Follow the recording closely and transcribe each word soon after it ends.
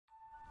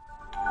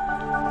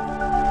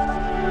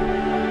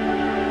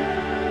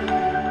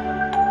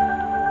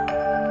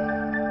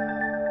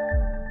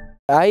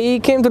I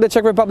came to the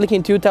Czech Republic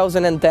in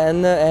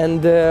 2010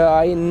 and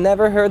I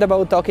never heard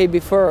about hockey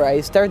before.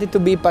 I started to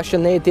be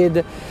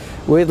passionate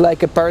with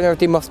like a partner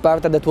team of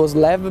Sparta that was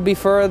Lev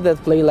before, that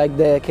played like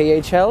the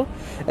KHL,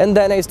 and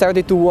then I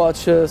started to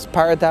watch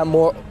Sparta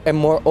more and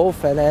more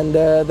often, and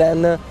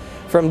then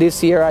from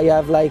this year I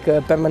have like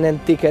a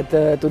permanent ticket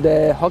to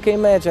the hockey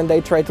match and I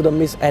try to don't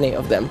miss any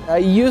of them. I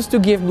used to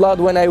give blood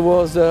when I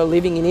was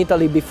living in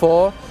Italy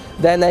before.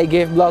 Then I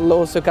gave blood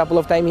loss a couple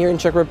of times here in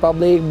Czech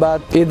Republic,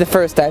 but it's the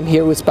first time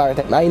here with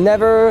Sparta. I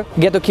never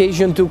get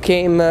occasion to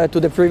came to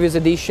the previous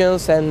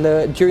editions, and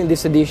during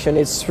this edition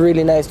it's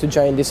really nice to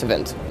join this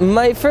event.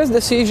 My first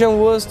decision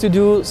was to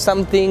do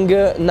something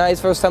nice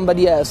for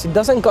somebody else. It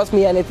doesn't cost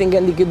me anything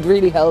and it could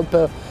really help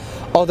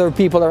other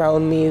people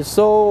around me,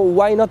 so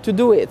why not to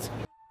do it?